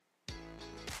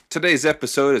Today's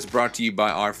episode is brought to you by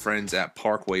our friends at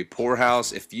Parkway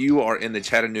Poorhouse. If you are in the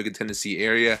Chattanooga, Tennessee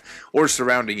area or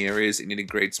surrounding areas and need a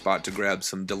great spot to grab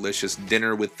some delicious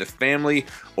dinner with the family,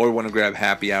 or want to grab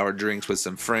happy hour drinks with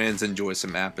some friends, enjoy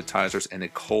some appetizers and a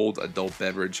cold adult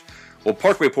beverage, well,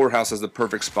 Parkway Poorhouse is the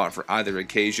perfect spot for either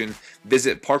occasion.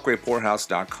 Visit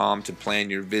parkwaypoorhouse.com to plan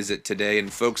your visit today.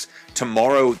 And folks,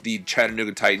 tomorrow the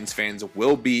Chattanooga Titans fans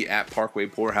will be at Parkway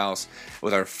Poorhouse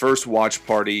with our first watch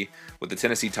party with the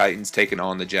Tennessee Titans taking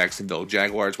on the Jacksonville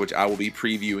Jaguars, which I will be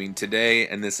previewing today.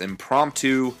 And this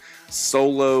impromptu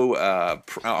solo,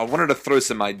 I wanted to throw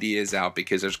some ideas out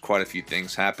because there's quite a few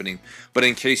things happening. But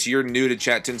in case you're new to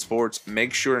Chat 10 Sports,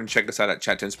 make sure and check us out at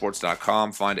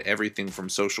chat10sports.com. Find everything from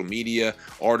social media,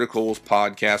 articles,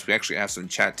 podcasts. We actually have some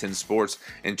Chat 10 Sports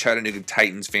and Chattanooga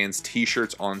Titans fans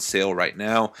t-shirts on sale right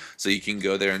now, so you can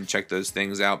go there and check those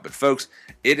things out. But folks,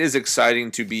 it is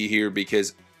exciting to be here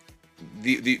because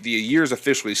the year's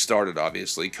officially started,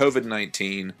 obviously.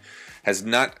 COVID-19 has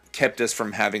not kept us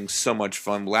from having so much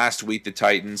fun. Last week, the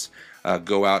Titans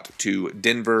go out to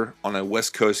Denver on a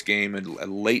West Coast game, a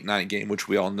late night game, which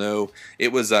we all know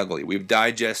it was ugly. We've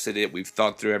digested it. We've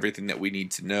thought through everything that we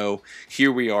need to know.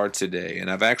 Here we are today,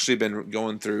 and I've actually been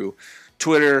going through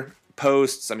Twitter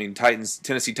posts,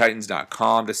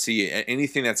 TennesseeTitans.com to see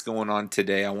anything that's going on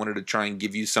today. I wanted to try and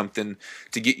give you something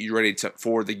to get you ready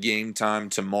for the game time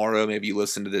tomorrow. Maybe you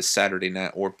listen to this Saturday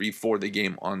night or before the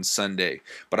game on Sunday.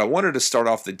 But I wanted to start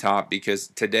off the top because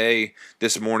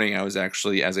this morning, I was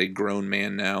actually, as a grown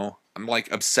man now, I'm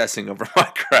like obsessing over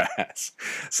my grass.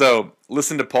 So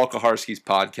listen to Paul Kaharski's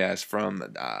podcast from,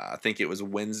 I think it was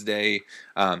Wednesday,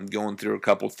 going through a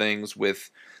couple things with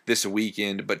this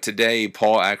weekend. But today,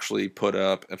 Paul actually put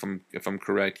up, if I'm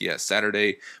correct, yes,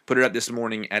 Saturday, put it up this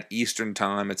morning at Eastern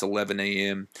time. It's 11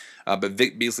 a.m. But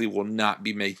Vic Beasley will not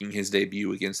be making his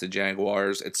debut against the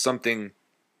Jaguars. It's something.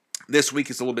 This week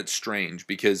is a little bit strange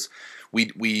because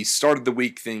we started the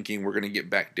week thinking we're going to get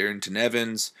back Darrington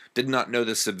Evans. Did not know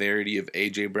the severity of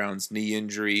A.J. Brown's knee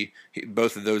injury.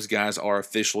 Both of those guys are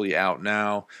officially out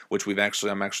now, which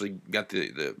I'm actually got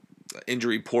the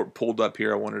injury report pulled up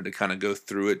here. I wanted to kind of go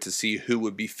through it to see who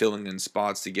would be filling in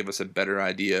spots to give us a better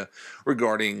idea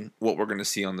regarding what we're going to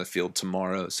see on the field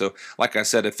tomorrow. So, like I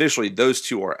said, officially those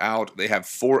two are out. They have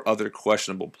 4 other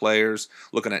questionable players,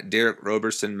 looking at Derek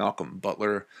Roberson, Malcolm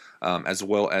Butler, as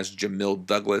well as Jamil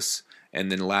Douglas. And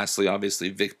then lastly, obviously,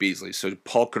 Vic Beasley. So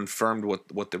Paul confirmed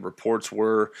what the reports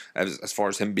were as far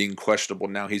as him being questionable.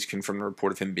 Now he's confirmed the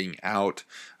report of him being out.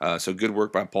 So good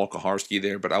work by Paul Kaharski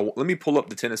there. But let me pull up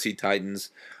the Tennessee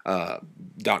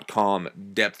Titans.com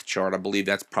depth chart. I believe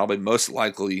that's probably most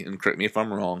likely, and correct me if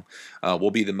I'm wrong,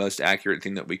 will be the most accurate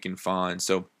thing that we can find.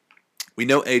 So we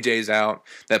know AJ's out.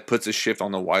 That puts a shift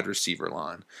on the wide receiver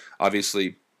line.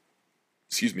 Obviously,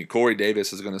 Corey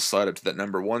Davis is going to slide up to that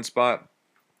number 1 spot.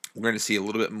 We're going to see a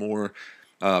little bit more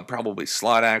probably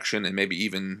slot action and maybe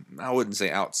even, I wouldn't say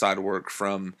outside work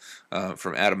from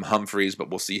Adam Humphries, but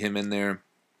we'll see him in there.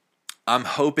 I'm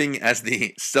hoping, as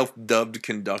the self-dubbed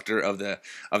conductor of the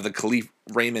Khalif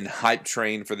Raymond hype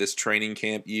train for this training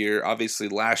camp year. Obviously,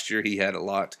 last year he had a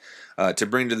lot to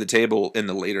bring to the table in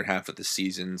the later half of the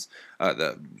seasons.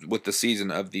 With the season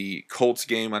of the Colts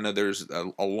game, I know there's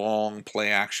a long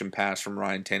play action pass from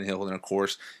Ryan Tannehill, and of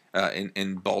course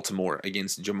in Baltimore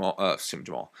against Jamal. I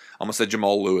almost said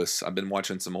Jamal Lewis. I've been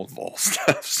watching some old Vol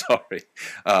stuff. Sorry,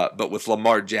 but with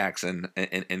Lamar Jackson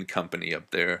and company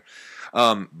up there.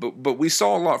 But we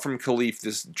saw a lot from Khalif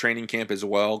this training camp as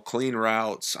well. Clean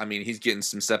routes. I mean, he's getting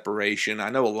some separation.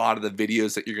 I know a lot of the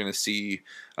videos that you're going to see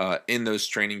in those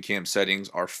training camp settings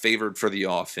are favored for the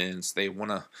offense. They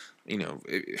want to,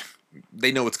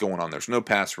 they know what's going on. There's no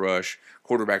pass rush.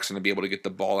 Quarterback's going to be able to get the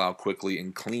ball out quickly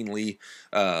and cleanly.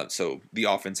 So the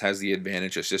offense has the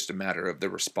advantage. It's just a matter of the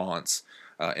response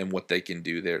and what they can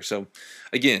do there. So,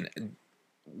 again,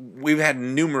 we've had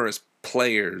numerous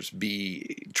players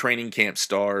be training camp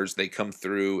stars. They come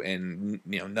through and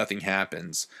nothing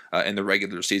happens in the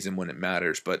regular season when it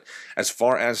matters. But as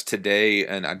far as today,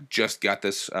 and I just got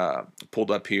this pulled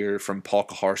up here from Paul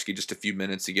Kaharski just a few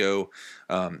minutes ago,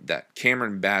 that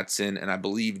Cameron Batson and I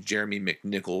believe Jeremy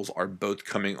McNichols are both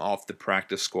coming off the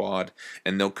practice squad,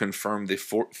 and they'll confirm the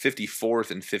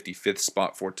 54th and 55th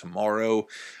spot for tomorrow.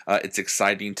 It's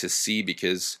exciting to see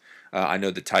because I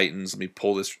know the Titans. Let me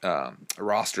pull this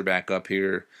roster back up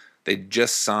here. They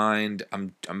just signed.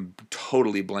 I'm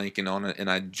totally blanking on it, and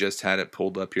I just had it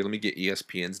pulled up here. Let me get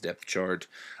ESPN's depth chart.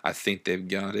 I think they've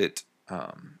got it.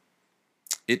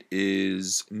 It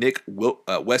is Nick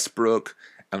Westbrook.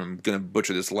 I'm going to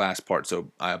butcher this last part,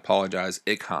 so I apologize.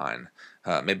 Ickheim.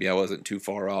 Maybe I wasn't too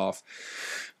far off.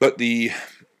 But the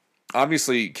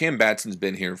obviously Cam Batson's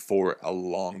been here for a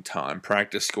long time.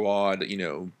 Practice squad,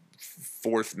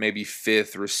 fourth, maybe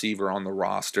fifth receiver on the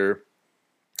roster.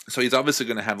 So he's obviously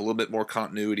going to have a little bit more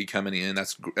continuity coming in.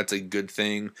 That's a good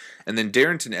thing. And then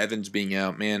Darrington Evans being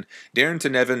out, man.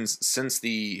 Darrington Evans, since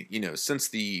the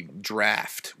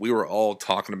draft, we were all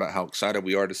talking about how excited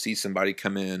we are to see somebody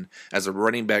come in as a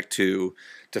running back to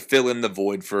fill in the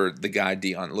void for the guy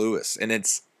Dion Lewis. And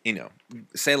it's,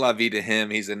 say la vie to him.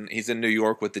 He's in New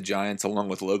York with the Giants along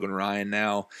with Logan Ryan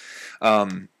now.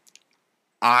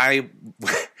 I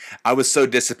I was so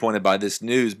disappointed by this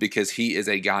news because he is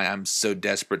a guy I'm so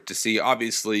desperate to see.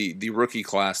 Obviously, the rookie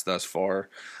class thus far.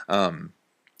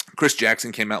 Chris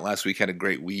Jackson came out last week, had a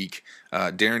great week.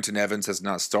 Darrington Evans has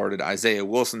not started. Isaiah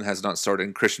Wilson has not started,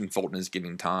 and Christian Fulton is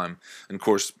getting time. And of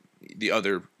course, the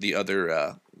other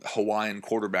Hawaiian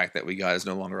quarterback that we got is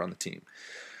no longer on the team.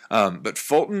 But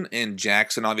Fulton and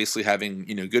Jackson obviously having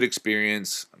good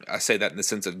experience. I say that in the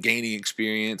sense of gaining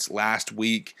experience last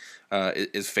week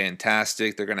is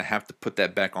fantastic. They're going to have to put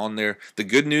that back on there. The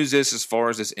good news is, as far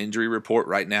as this injury report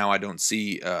right now, I don't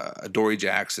see Adoree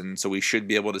Jackson, so we should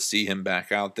be able to see him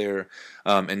back out there.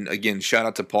 And again, shout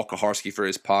out to Paul Kaharski for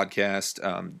his podcast.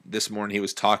 This morning he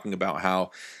was talking about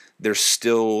how the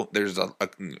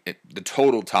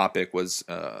total topic was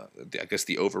I guess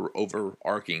the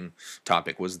overarching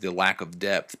topic was the lack of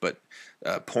depth, but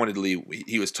pointedly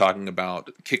he was talking about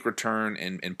kick return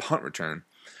and punt return,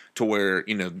 to where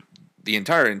the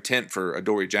entire intent for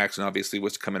Adoree Jackson obviously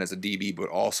was to come in as a DB, but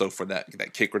also for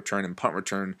that kick return and punt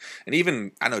return. And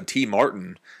even I know T.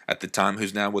 Martin at the time,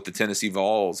 who's now with the Tennessee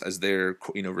Vols as their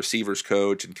receivers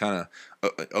coach and kind of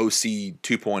OC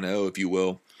 2.0, if you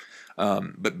will.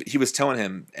 But he was telling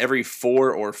him every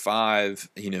 4 or 5,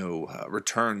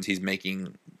 returns, he's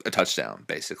making a touchdown,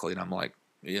 basically. And I'm like,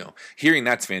 hearing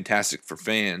that's fantastic for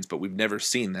fans, but we've never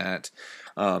seen that.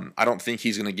 I don't think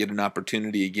he's going to get an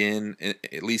opportunity again,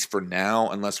 at least for now,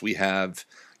 unless we have,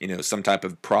 some type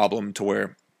of problem to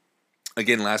where,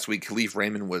 again, last week, Kalif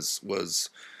Raymond was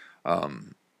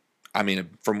from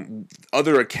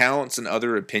other accounts and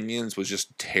other opinions, was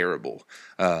just terrible.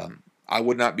 I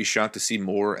would not be shocked to see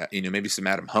more, maybe some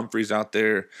Adam Humphries out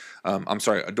there. I'm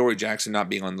sorry, Adoree Jackson not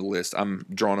being on the list. I'm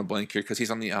drawing a blank here because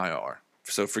he's on the IR.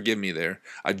 So forgive me there.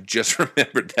 I just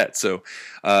remembered that. So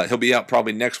he'll be out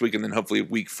probably next week, and then hopefully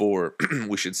week 4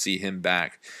 we should see him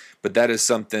back. But that is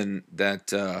something that,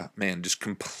 just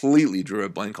completely drew a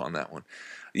blank on that one.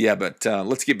 Yeah, but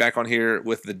let's get back on here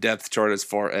with the depth chart as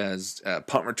far as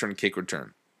punt return, kick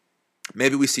return.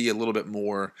 Maybe we see a little bit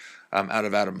more out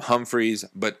of Adam Humphries,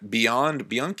 but beyond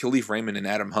Kalif Raymond and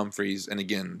Adam Humphries, and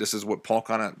again, this is what Paul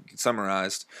kind of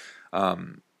summarized,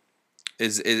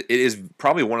 it is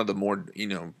probably one of the more,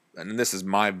 and this is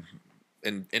my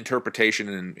interpretation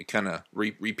and kind of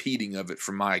repeating of it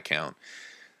from my account.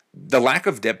 The lack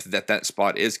of depth at that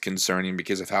spot is concerning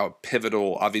because of how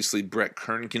pivotal, obviously, Brett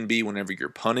Kern can be whenever you're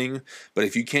punting. But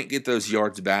if you can't get those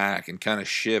yards back and kind of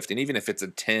shift, and even if it's a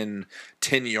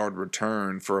 10-yard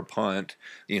return for a punt,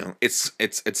 it's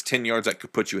 10 yards that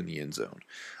could put you in the end zone.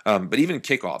 But even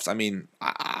kickoffs,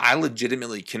 I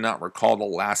legitimately cannot recall the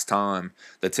last time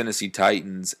the Tennessee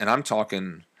Titans, and I'm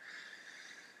talking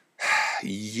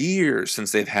years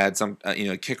since they've had some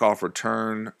kickoff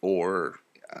return or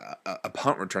a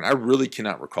punt return. I really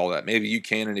cannot recall that. Maybe you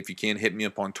can, and if you can, hit me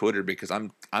up on Twitter because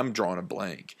I'm drawing a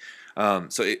blank.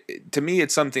 So to me,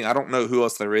 it's something I don't know who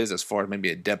else there is as far as maybe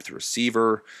a depth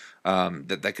receiver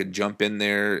that could jump in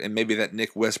there, and maybe that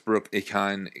Nick Westbrook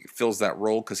fills that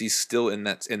role because he's still in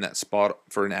that spot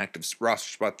for an active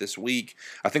roster spot this week.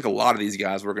 I think a lot of these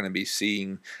guys we're going to be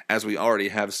seeing, as we already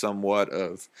have somewhat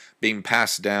of being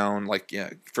passed down. Like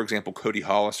for example, Cody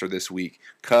Hollister this week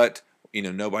cut.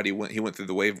 Nobody went. He went through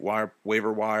the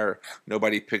waiver wire.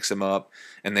 Nobody picks him up,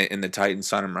 and the Titans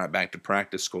sign him right back to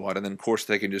practice squad. And then, of course,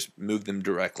 they can just move them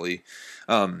directly.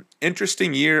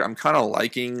 Interesting year. I'm kind of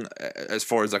liking, as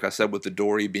far as, like I said, with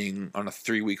Adoree being on a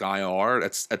 3-week IR.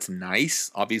 That's nice.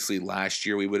 Obviously, last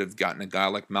year we would have gotten a guy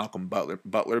like Malcolm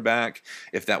Butler back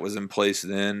if that was in place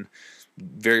then.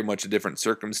 Very much a different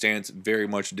circumstance, very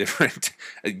much different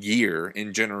year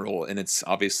in general, and it's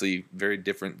obviously very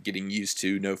different getting used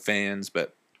to, no fans,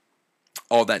 but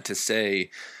all that to say,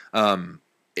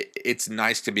 it's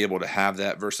nice to be able to have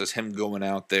that versus him going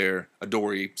out there,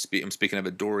 Adoree, I'm speaking of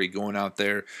Adoree, going out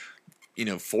there,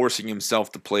 forcing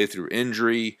himself to play through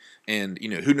injury, and,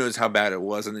 who knows how bad it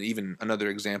was, and then even another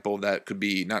example that could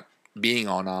be not being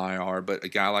on IR, but a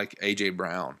guy like A.J.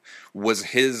 Brown, was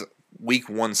his Week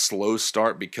 1 slow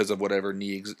start because of whatever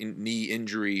knee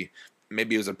injury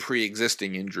maybe it was a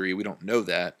pre-existing injury. We don't know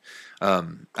that.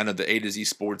 I know the A to Z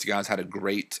Sports guys had a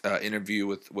great interview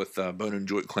with bone and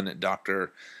joint clinic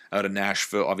doctor out of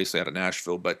Nashville, obviously out of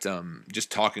Nashville, but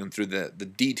just talking through the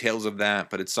details of that.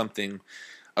 But it's something.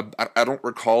 I don't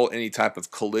recall any type of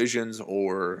collisions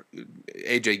or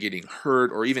AJ getting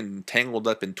hurt or even tangled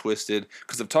up and twisted.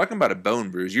 Because if talking about a bone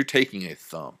bruise, you're taking a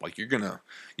thump. Like you're gonna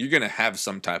have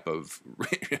some type of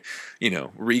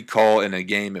recall in a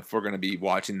game if we're gonna be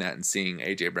watching that and seeing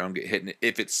AJ Brown get hit. And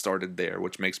if it started there,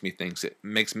 which makes me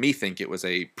think it was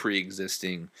a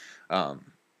pre-existing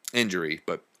injury.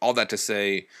 But all that to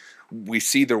say, we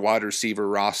see their wide receiver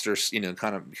roster,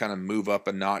 kind of move up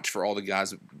a notch for all the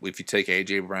guys. If you take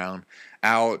AJ Brown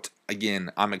out, again,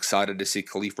 I'm excited to see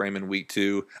Khalif Raymond week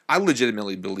 2. I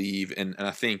legitimately believe, and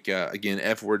I think again,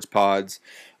 F words pods,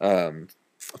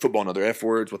 football and other F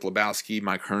words with Lebowski,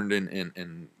 Mike Herndon,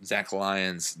 and Zach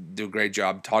Lyons do a great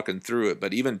job talking through it.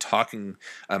 But even talking,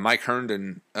 Mike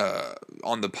Herndon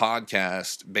on the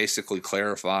podcast basically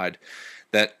clarified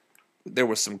that there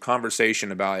was some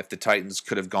conversation about if the Titans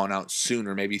could have gone out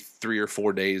sooner, maybe 3 or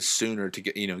 4 days sooner to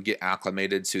get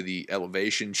acclimated to the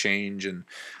elevation change and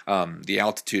the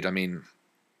altitude. I mean,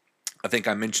 I think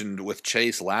I mentioned with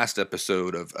Chase last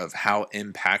episode of how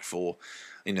impactful.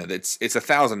 It's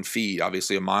 1,000 feet,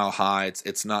 obviously a mile high.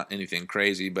 It's not anything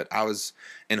crazy, but I was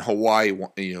in Hawaii,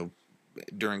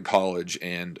 during college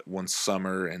and one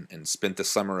summer and spent the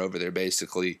summer over there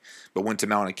basically, but went to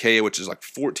Mauna Kea, which is like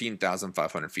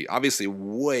 14,500 feet, obviously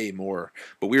way more,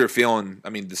 but we were feeling,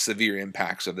 the severe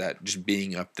impacts of that just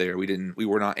being up there. We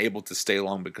were not able to stay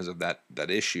long because of that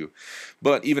issue.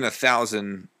 But even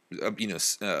 1,000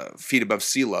 feet above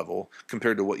sea level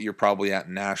compared to what you're probably at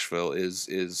in Nashville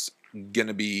is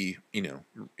gonna be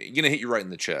gonna hit you right in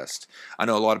the chest. I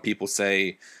know a lot of people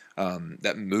say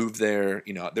that move there,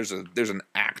 there's an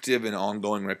active and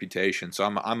ongoing reputation. So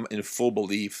I'm in full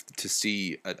belief to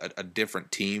see a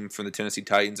different team from the Tennessee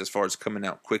Titans as far as coming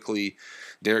out quickly.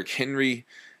 Derrick Henry,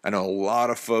 I know a lot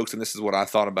of folks, and this is what I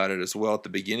thought about it as well at the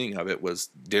beginning of it, was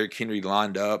Derrick Henry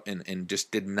lined up and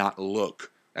just did not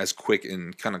look as quick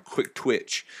and kind of quick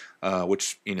twitch,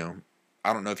 which,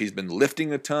 I don't know if he's been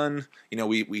lifting a ton.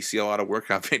 We see a lot of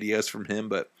workout videos from him,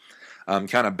 but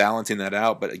kind of balancing that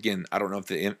out. But again, I don't know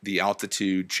if the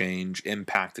altitude change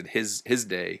impacted his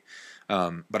day.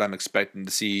 But I'm expecting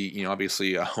to see,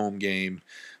 obviously a home game,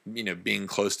 being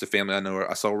close to family. I know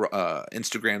I saw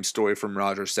Instagram story from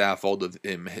Roger Saffold of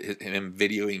him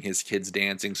videoing his kids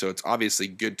dancing. So it's obviously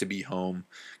good to be home,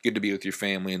 good to be with your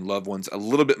family and loved ones. A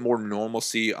little bit more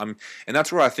normalcy. And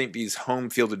that's where I think these home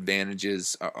field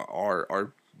advantages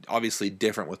are obviously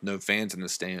different with no fans in the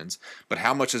stands, but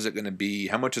how much is it going to be?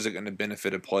 How much is it going to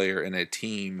benefit a player and a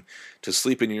team to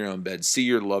sleep in your own bed, see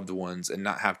your loved ones, and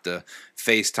not have to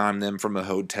FaceTime them from a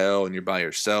hotel and you're by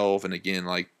yourself? And again,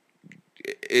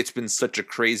 it's been such a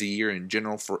crazy year in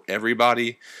general for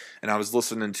everybody. And I was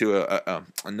listening to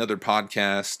another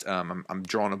podcast. I'm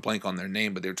drawing a blank on their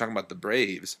name, but they were talking about the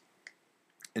Braves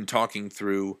and talking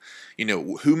through,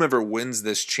 whomever wins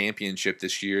this championship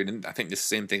this year, and I think the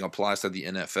same thing applies to the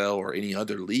NFL or any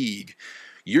other league,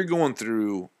 you're going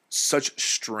through such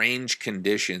strange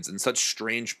conditions and such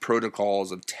strange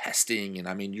protocols of testing.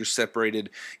 And you're separated,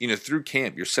 through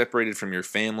camp, you're separated from your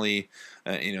family,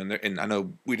 and I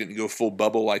know we didn't go full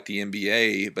bubble like the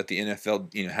NBA, but the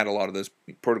NFL, had a lot of those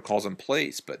protocols in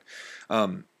place. But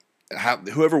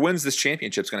whoever wins this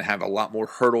championship is going to have a lot more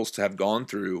hurdles to have gone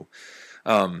through.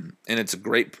 And it's a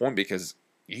great point because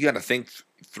you got to think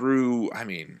through.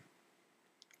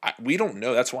 We don't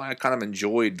know. That's why I kind of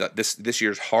enjoyed this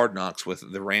year's Hard Knocks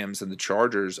with the Rams and the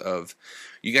Chargers. Of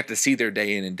you got to see their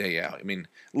day in and day out.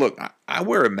 Look, I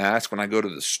wear a mask when I go to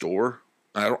the store.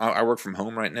 I work from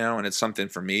home right now, and it's something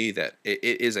for me that it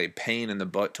is a pain in the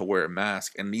butt to wear a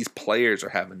mask, and these players are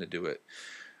having to do it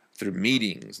through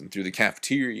meetings and through the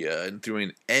cafeteria and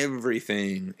through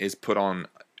everything is put on.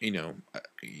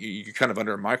 You're kind of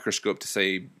under a microscope to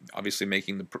say, obviously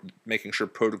making sure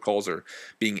protocols are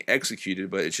being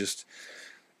executed, but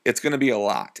it's going to be a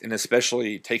lot, and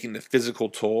especially taking the physical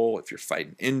toll if you're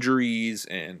fighting injuries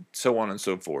and so on and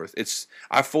so forth.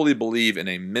 I fully believe in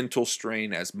a mental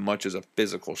strain as much as a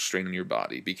physical strain in your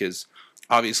body, because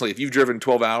obviously if you've driven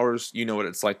 12 hours, you know what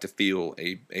it's like to feel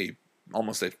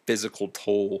almost a physical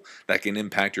toll that can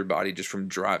impact your body just from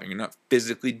driving. You're not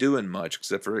physically doing much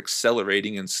except for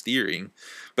accelerating and steering.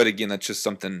 But again, that's just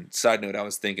something, side note, I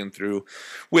was thinking through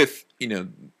with,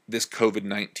 this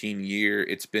COVID-19 year.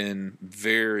 It's been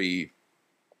very,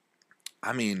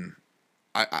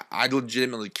 I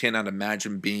legitimately cannot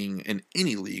imagine being in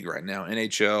any league right now.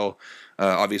 NHL,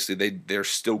 obviously they're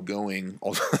still going.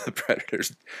 Although the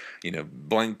Predators,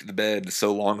 blanked the bed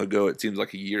so long ago. It seems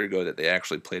like a year ago that they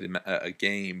actually played a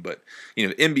game. But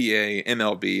NBA,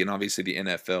 MLB, and obviously the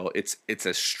NFL. It's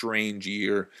a strange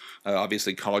year.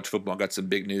 Obviously, college football got some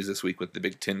big news this week with the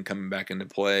Big Ten coming back into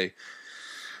play.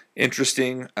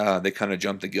 Interesting. They kind of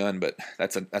jumped the gun, but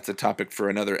that's a topic for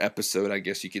another episode, I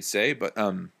guess you could say.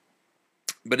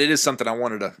 But it is something I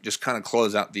wanted to just kind of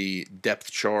close out the depth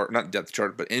chart, not depth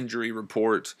chart, but injury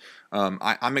report.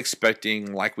 I'm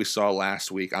expecting, like we saw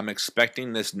last week, I'm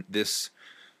expecting this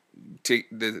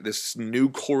new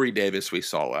Corey Davis we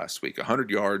saw last week,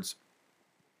 100 yards.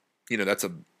 That's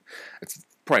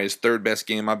probably his third best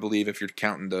game, I believe, if you're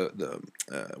counting the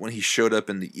when he showed up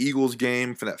in the Eagles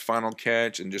game for that final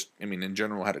catch, and just, in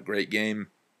general, had a great game.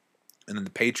 And then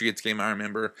the Patriots game, I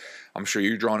remember. I'm sure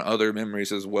you're drawing other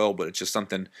memories as well, but it's just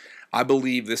something. I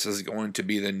believe this is going to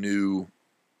be the new,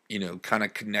 kind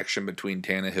of connection between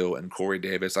Tannehill and Corey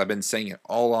Davis. I've been saying it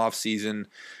all off season.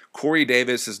 Corey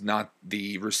Davis is not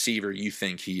the receiver you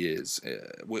think he is.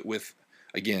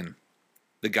 Again,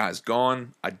 the guy's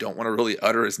gone. I don't want to really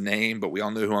utter his name, but we all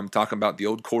know who I'm talking about, the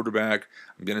old quarterback.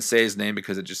 I'm going to say his name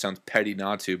because it just sounds petty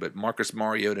not to, but Marcus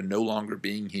Mariota no longer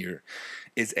being here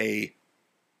is a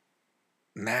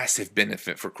massive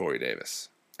benefit for Corey Davis.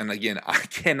 And again, I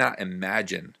cannot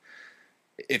imagine,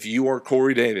 if you are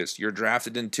Corey Davis, you're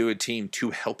drafted into a team to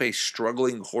help a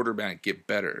struggling quarterback get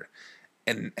better.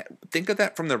 And think of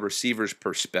that from the receiver's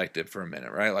perspective for a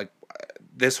minute, right? Like,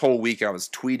 this whole week I was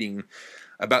tweeting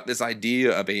about this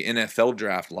idea of a NFL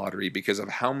draft lottery because of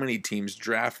how many teams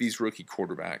draft these rookie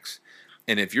quarterbacks.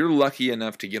 And if you're lucky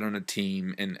enough to get on a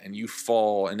team and you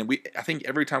fall, and I think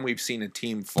every time we've seen a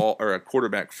team fall or a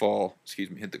quarterback fall,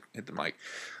 hit the mic.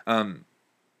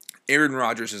 Aaron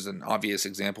Rodgers is an obvious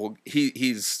example.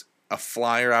 He's a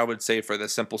flyer, I would say, for the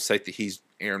simple sake that he's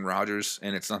Aaron Rodgers,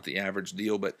 and it's not the average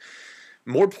deal. But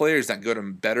more players that go to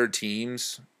better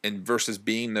teams and versus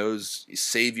being those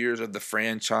saviors of the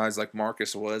franchise like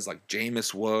Marcus was, like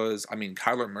Jameis was.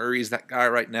 Kyler Murray's that guy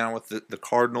right now with the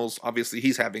Cardinals. Obviously,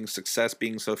 he's having success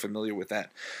being so familiar with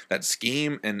that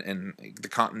scheme and the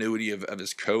continuity of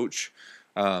his coach.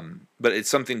 But it's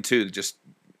something, too, just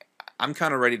I'm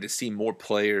kind of ready to see more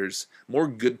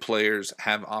good players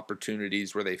have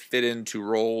opportunities where they fit into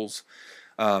roles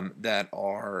that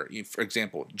are, for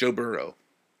example, Joe Burrow.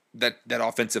 That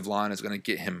offensive line is going to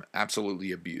get him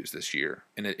absolutely abused this year.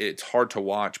 And it's hard to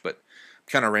watch, but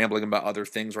I'm kind of rambling about other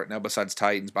things right now besides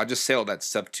Titans. But I just say all that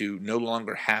stuff to no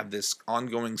longer have this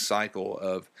ongoing cycle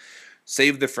of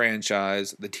save the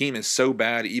franchise. The team is so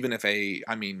bad, even if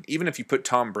you put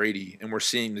Tom Brady, and we're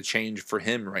seeing the change for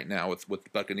him right now with the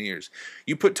Buccaneers.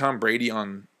 You put Tom Brady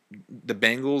on the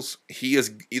Bengals, he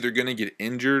is either going to get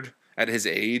injured at his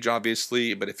age,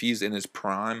 obviously, but if he's in his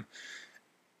prime,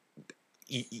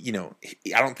 I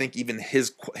don't think even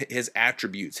his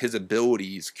attributes, his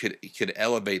abilities could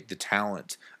elevate the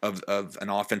talent of an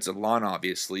offensive line,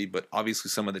 obviously, but obviously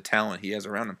some of the talent he has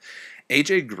around him.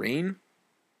 AJ Green,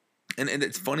 and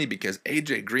it's funny because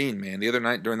AJ Green, man, the other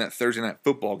night during that Thursday night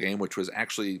football game, which was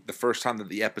actually the first time that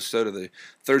the episode of the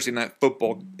Thursday night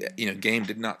football game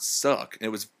did not suck. It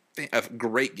was a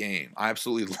great game. I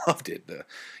absolutely loved it.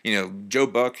 Joe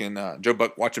Buck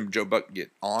watching Joe Buck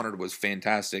get honored was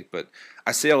fantastic. But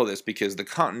I say all this because the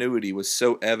continuity was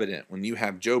so evident when you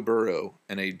have Joe Burrow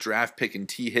and a draft pick in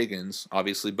T. Higgins,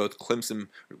 obviously both a Clemson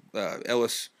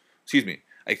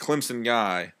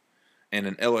guy and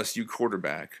an LSU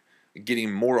quarterback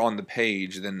getting more on the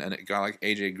page than a guy like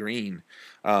AJ Green.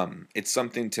 It's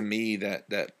something to me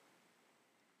that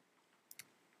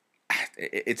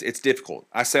it's difficult.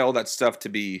 I say all that stuff to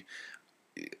be,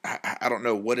 I don't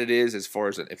know what it is as far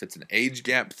as if it's an age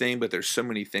gap thing, but there's so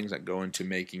many things that go into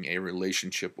making a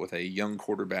relationship with a young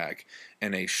quarterback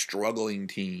and a struggling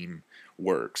team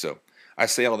work. So I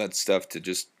say all that stuff to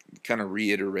just kind of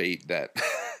reiterate that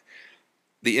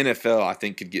the NFL, I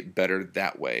think, could get better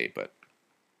that way, but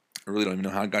I really don't even know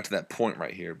how I got to that point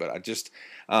right here, but I just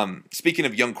speaking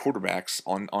of young quarterbacks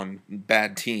on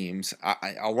bad teams,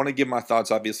 I want to give my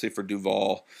thoughts obviously for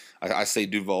Duval. I say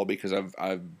Duval because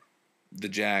the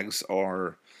Jags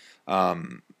are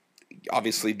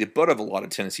obviously the butt of a lot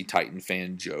of Tennessee Titan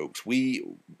fan jokes.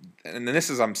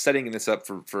 I'm setting this up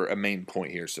for a main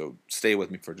point here, so stay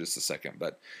with me for just a second.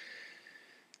 But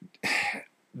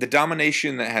the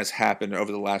domination that has happened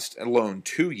over the last alone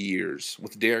 2 years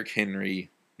with Derrick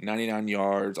Henry. 99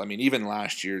 yards. Even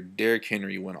last year, Derrick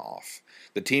Henry went off.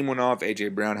 The team went off. A.J.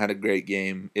 Brown had a great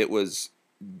game. It was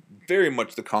very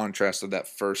much the contrast of that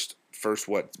first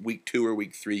what, week 2 or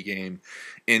week 3 game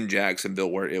in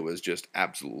Jacksonville, where it was just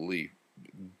absolutely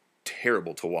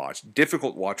terrible to watch,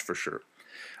 difficult watch for sure.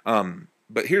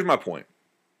 But here's my point.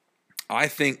 I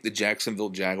think the Jacksonville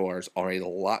Jaguars are a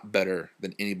lot better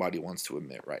than anybody wants to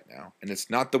admit right now. And it's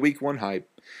not the week 1 hype.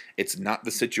 It's not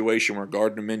the situation where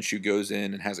Gardner Minshew goes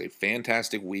in and has a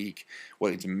fantastic week.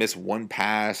 Well, he's missed 1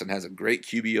 pass and has a great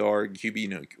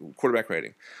QB, quarterback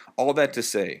rating. All that to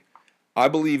say, I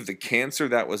believe the cancer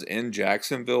that was in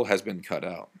Jacksonville has been cut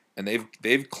out. And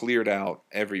they've cleared out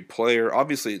every player.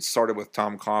 Obviously, it started with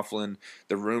Tom Coughlin,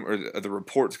 the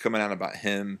reports coming out about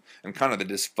him, and kind of the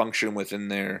dysfunction within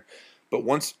there. But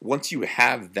once you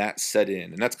have that set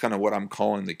in, and that's kind of what I'm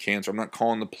calling the cancer. I'm not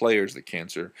calling the players the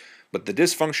cancer, but the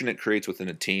dysfunction it creates within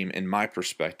a team, in my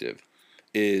perspective,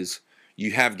 is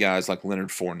you have guys like Leonard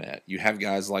Fournette. You have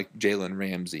guys like Jalen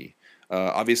Ramsey.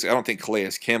 Obviously, I don't think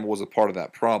Calais Campbell was a part of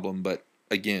that problem, but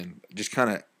again, just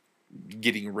kind of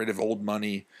getting rid of old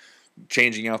money,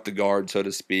 changing out the guard, so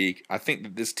to speak. I think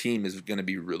that this team is going to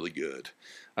be really good.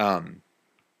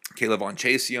 K'Lavon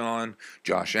Chaisson,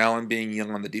 Josh Allen being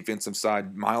young on the defensive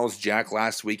side. Myles Jack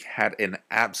last week had an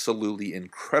absolutely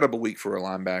incredible week for a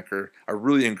linebacker. I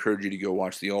really encourage you to go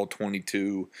watch the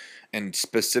All-22, and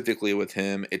specifically with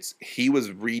him, he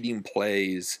was reading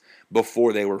plays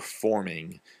before they were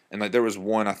forming. And like there was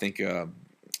one, I think,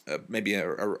 maybe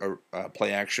a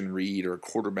play action read or a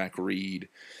quarterback read.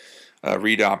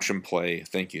 Read option play.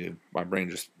 Thank you. My brain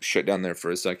just shut down there for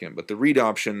a second. But the read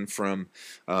option from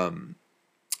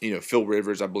Phil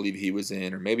Rivers, I believe he was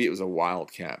in, or maybe it was a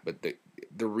Wildcat, but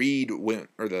the read went,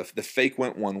 or the fake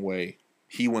went one way,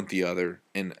 he went the other,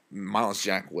 and Myles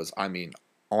Jack was, on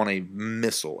a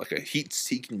missile, like a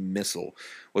heat-seeking missile,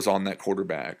 was on that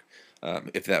quarterback.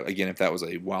 If that was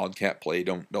a Wildcat play,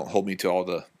 don't hold me to all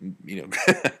the,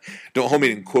 don't hold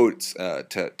me in quotes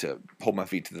to hold my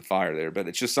feet to the fire there. But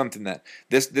it's just something that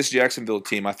this Jacksonville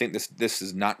team, I think this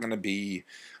is not going to be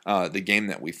the game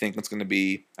that we think it's going to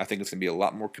be. I think it's going to be a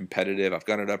lot more competitive. I've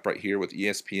got it up right here with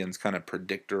ESPN's kind of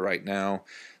predictor right now.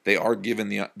 They are giving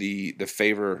the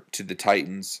favor to the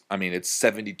Titans. It's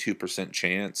 72%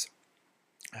 chance.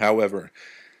 However,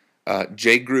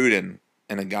 Jay Gruden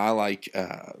and a guy like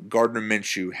Gardner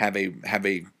Minshew have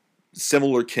a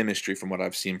similar chemistry from what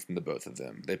I've seen from the both of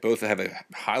them. They both have a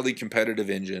highly competitive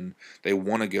engine. They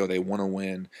want to go. They want to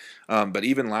win. But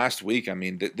even last week,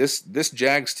 this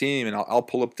Jags team, and I'll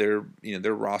pull up their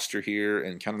roster here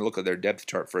and kind of look at their depth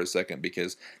chart for a second,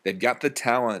 because they've got the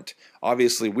talent.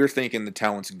 Obviously, we're thinking the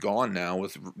talent's gone now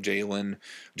with Jalen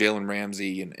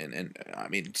Ramsey,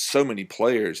 and so many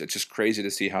players. It's just crazy to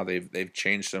see how they've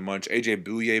changed so much. AJ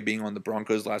Bouye being on the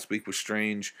Broncos last week was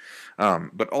strange.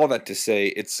 But all that to say,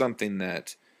 it's something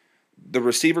that the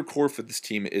receiver core for this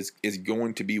team is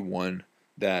going to be one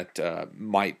that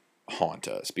might haunt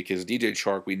us, because DJ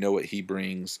Chark, we know what he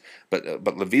brings, but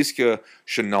Laviska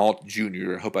Shenault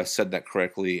Jr., I hope I said that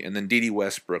correctly, and then Dede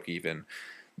Westbrook even.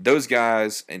 Those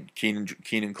guys, and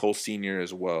Keenan Cole Sr.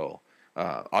 as well.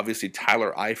 Obviously,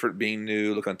 Tyler Eifert being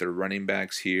new, looking at their running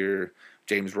backs here.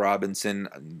 James Robinson,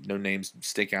 no names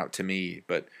stick out to me,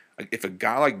 but if a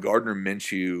guy like Gardner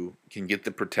Minshew can get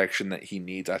the protection that he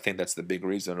needs, I think that's the big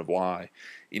reason of why,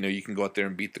 you can go out there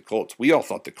and beat the Colts. We all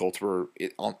thought the Colts were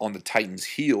on the Titans'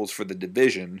 heels for the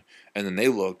division, and then they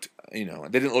looked, they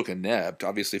didn't look inept.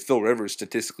 Obviously, Phil Rivers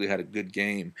statistically had a good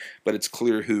game, but it's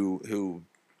clear who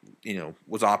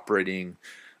was operating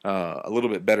a little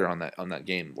bit better on that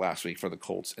game last week for the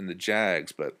Colts and the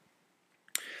Jags, but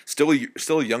still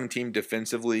a young team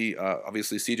defensively.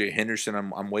 Obviously, C.J. Henderson,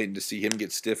 I'm waiting to see him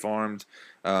get stiff-armed.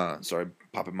 Sorry,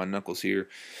 popping my knuckles here.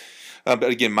 But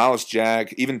again, Myles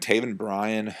Jack, even Taven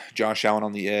Bryan, Josh Allen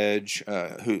on the edge,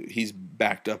 who he's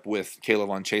backed up with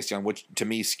K'Lavon Chaisson, which to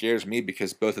me scares me,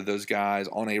 because both of those guys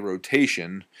on a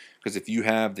rotation. Because if you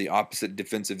have the opposite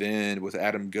defensive end with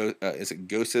Adam, is it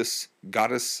Gottis?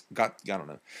 I don't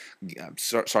know. I'm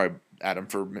sorry, Adam,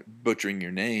 for butchering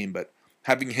your name, but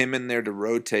having him in there to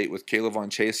rotate with K'Lavon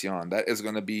Chaisson, that is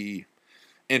going to be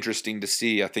interesting to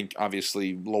see. I think,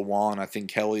 obviously, Lewan, I think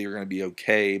Kelly are going to be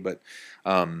okay, but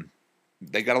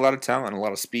they got a lot of talent, a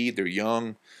lot of speed. They're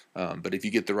young, but if you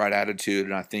get the right attitude,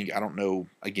 and I don't know,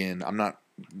 again, I'm not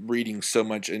reading so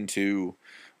much into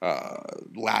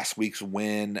last week's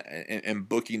win and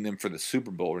booking them for the Super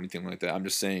Bowl or anything like that. I'm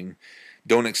just saying,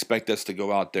 don't expect us to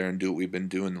go out there and do what we've been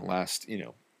doing the last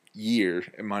year,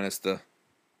 minus the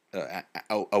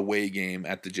away game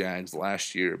at the Jags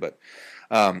last year. But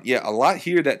a lot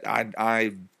here that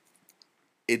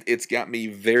it's got me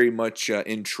very much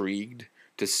intrigued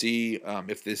to see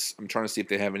if this. I'm trying to see if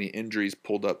they have any injuries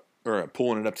pulled up or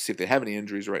pulling it up to see if they have any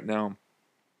injuries right now.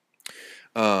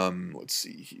 Let's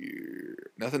see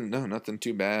here. Nothing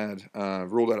too bad.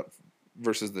 Ruled out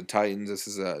versus the Titans. This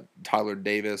is Tyler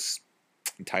Davis,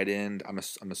 tight end. I'm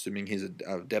assuming he's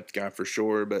a depth guy for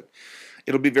sure, but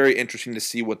it'll be very interesting to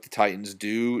see what the Titans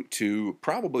do to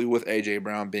probably with A.J.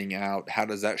 Brown being out. How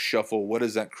does that shuffle? What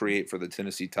does that create for the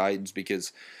Tennessee Titans?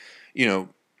 Because, you know,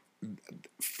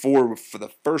 for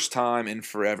the first time in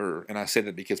forever, and I say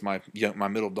that because my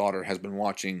middle daughter has been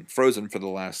watching Frozen for the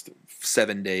last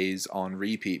 7 days on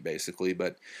repeat, basically.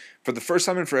 But for the first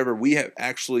time in forever, we have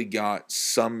actually got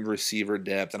some receiver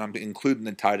depth, and I'm including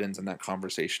the tight ends in that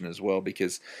conversation as well,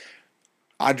 because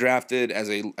I drafted as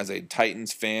a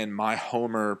Titans fan. My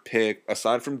homer pick,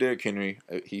 aside from Derrick Henry,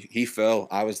 he fell.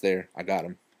 I was there. I got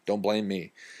him. Don't blame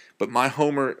me. But my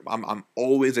homer, I'm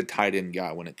always a tight end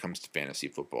guy when it comes to fantasy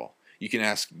football. You can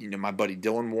ask, my buddy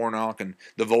Dylan Warnock and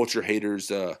the Vulture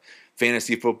Haters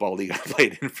fantasy football league I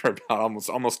played in for about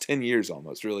almost 10 years,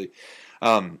 almost really.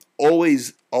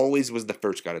 Always was the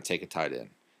first guy to take a tight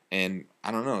end, and I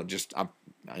don't know,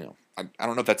 I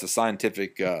don't know if that's a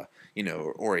scientific, or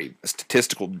a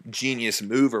statistical genius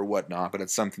move or whatnot, but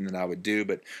it's something that I would do.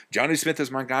 But Johnny Smith is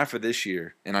my guy for this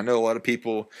year, and I know a lot of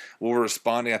people were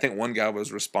responding. I think one guy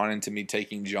was responding to me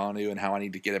taking Jonnu and how I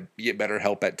need to get better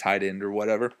help at tight end or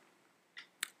whatever.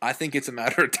 I think it's a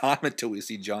matter of time until we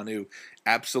see Jonnu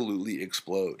absolutely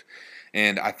explode,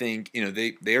 and I think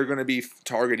they are going to be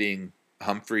targeting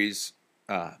Humphreys,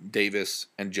 Davis,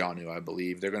 and Jonnu, I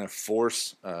believe. They're going to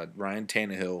force Ryan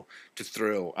Tannehill to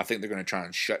throw. I think they're going to try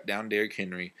and shut down Derrick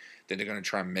Henry. Then they're going to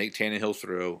try and make Tannehill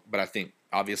throw. But I think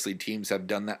obviously teams have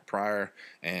done that prior,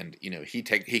 and he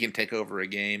can take over a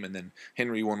game, and then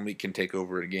Henry 1 week can take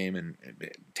over a game, and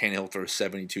Tannehill throws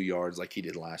 72 yards like he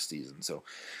did last season. So,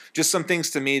 just some things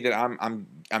to me that I'm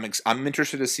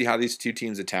interested to see how these two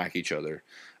teams attack each other,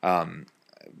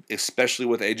 especially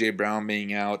with A.J. Brown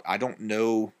being out. I don't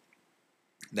know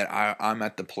that I'm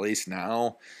at the place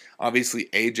now. Obviously,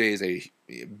 AJ is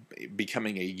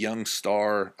becoming a young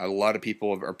star. A lot of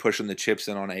people are pushing the chips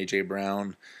in on AJ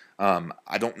Brown.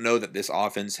 I don't know that this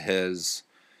offense has,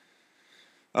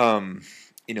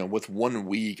 with 1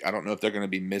 week, I don't know if they're going to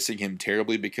be missing him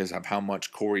terribly because of how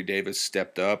much Corey Davis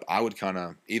stepped up. I would kind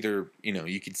of either,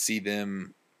 you could see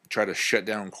them try to shut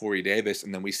down Corey Davis,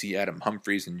 and then we see Adam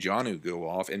Humphreys and Jonnu go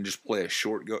off and just play a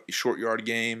short yard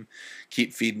game,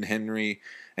 keep feeding Henry.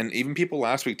 And even people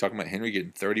last week talking about Henry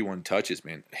getting 31 touches,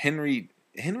 man. Henry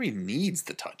needs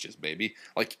the touches, baby.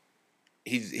 Like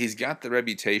he's got the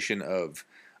reputation of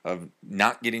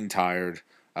not getting tired,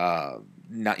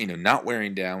 not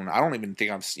wearing down. I don't even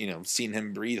think I've seen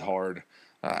him breathe hard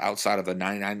outside of a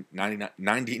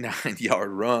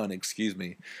 99-yard run. Excuse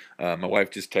me. My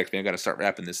wife just texted me. I got to start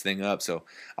wrapping this thing up, so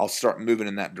I'll start moving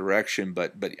in that direction.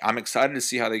 But I'm excited to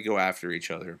see how they go after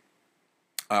each other.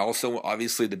 Also,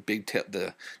 obviously, the big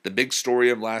story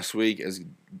of last week is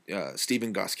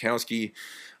Stephen Gostkowski.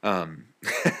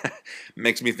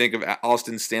 Makes me think of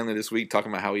Austin Stanley this week talking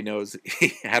about how he knows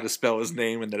how to spell his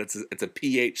name and that it's a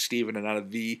PH Stephen and not a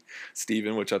V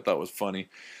Stephen, which I thought was funny.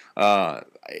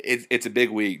 It's a big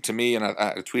week to me, and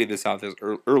I tweeted this out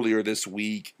earlier this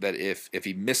week that if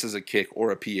he misses a kick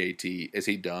or a PAT, is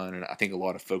he done? And I think a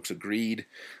lot of folks agreed.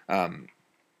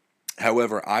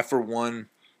 However, I for one,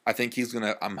 I think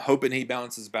I'm hoping he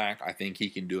bounces back. I think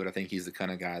he can do it. I think he's the kind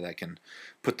of guy that can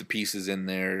put the pieces in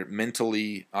there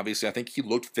mentally. Obviously, I think he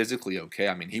looked physically okay.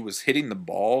 I mean, he was hitting the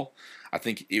ball. I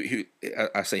think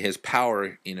I say his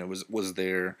power, was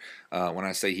there when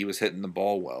I say he was hitting the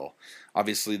ball well.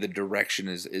 Obviously, the direction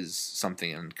is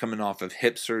something. And coming off of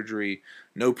hip surgery,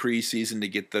 no preseason to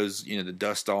get those, the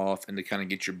dust off and to kind of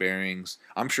get your bearings.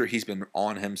 I'm sure he's been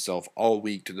on himself all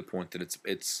week to the point that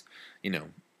it's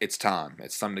time.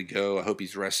 It's time to go. I hope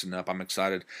he's resting up. I'm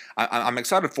excited. I'm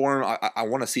excited for him. I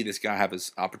want to see this guy have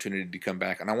his opportunity to come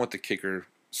back, and I want the kicker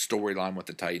storyline with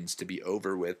the Titans to be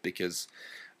over with because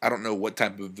I don't know what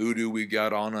type of voodoo we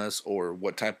got on us or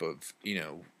what type of,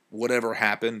 whatever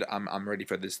happened. I'm ready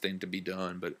for this thing to be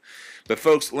done. But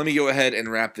folks, let me go ahead and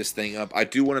wrap this thing up. I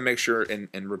do want to make sure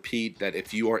and repeat that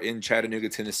if you are in Chattanooga,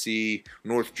 Tennessee,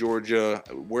 North Georgia,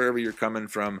 wherever you're coming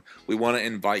from, we want to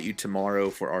invite you tomorrow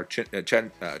for our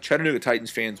Chattanooga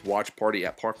Titans fans watch party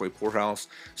at Parkway Poorhouse.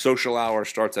 Social hour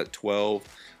starts at 12.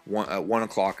 1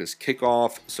 o'clock is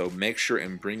kickoff, so make sure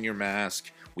and bring your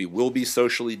mask. We will be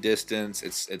socially distanced.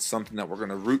 It's something that we're going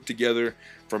to root together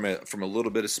from a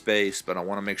little bit of space, but I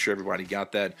want to make sure everybody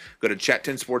got that. Go to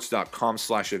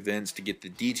chat10sports.com/events to get the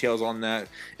details on that.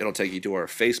 It'll take you to our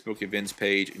Facebook events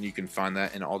page, and you can find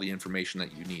that and all the information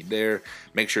that you need there.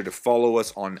 Make sure to follow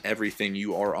us on everything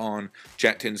you are on.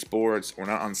 Chat10 Sports. We're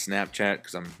not on Snapchat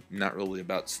because I'm not really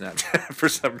about Snapchat for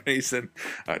some reason.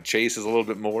 Chase is a little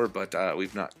bit more, but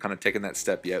we've not kind of taken that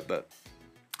step yet. But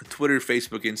Twitter,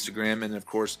 Facebook, Instagram, and of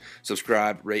course,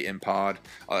 subscribe, rate, and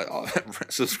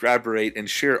subscribe, rate, and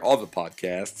share all the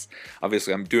podcasts.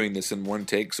 Obviously, I'm doing this in one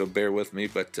take, so bear with me.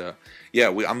 But yeah,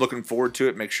 I'm looking forward to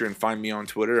it. Make sure and find me on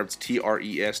Twitter. It's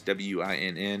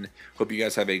TRESWINN. Hope you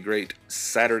guys have a great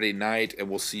Saturday night, and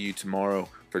we'll see you tomorrow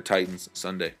for Titans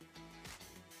Sunday.